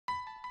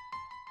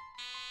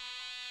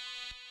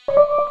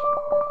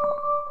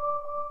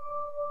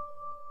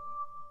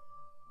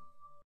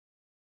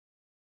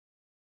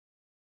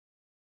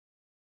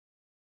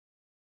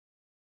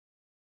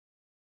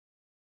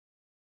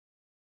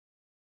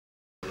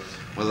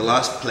Well, the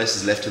last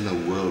places left in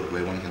the world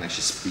where one can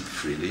actually speak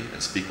freely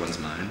and speak one's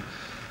mind,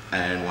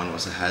 and one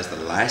also has the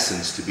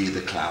license to be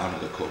the clown or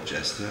the court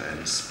jester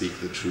and speak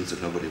the truth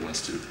that nobody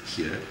wants to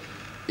hear,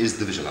 is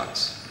the visual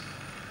arts.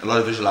 A lot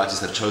of visual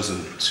artists have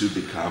chosen to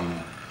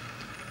become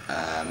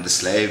the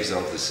slaves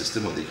of the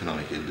system or the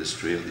economic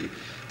industry or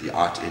the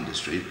art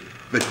industry,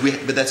 but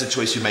that's a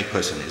choice you make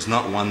personally. It's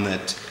not one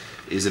that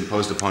is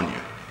imposed upon you,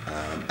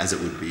 as it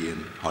would be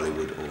in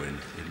Hollywood or in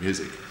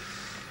music.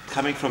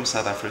 Coming from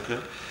South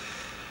Africa,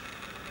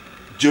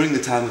 during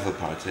the time of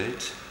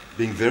apartheid,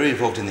 being very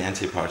involved in the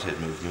anti-apartheid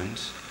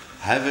movement,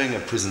 having a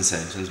prison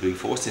sentence, being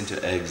forced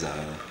into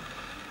exile,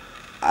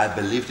 I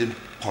believed in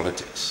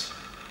politics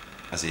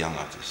as a young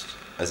artist,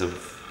 as a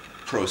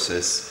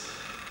process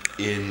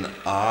in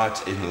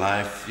art, in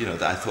life,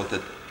 that I thought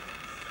that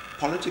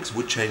politics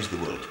would change the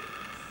world.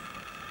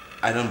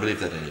 I don't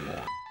believe that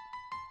anymore.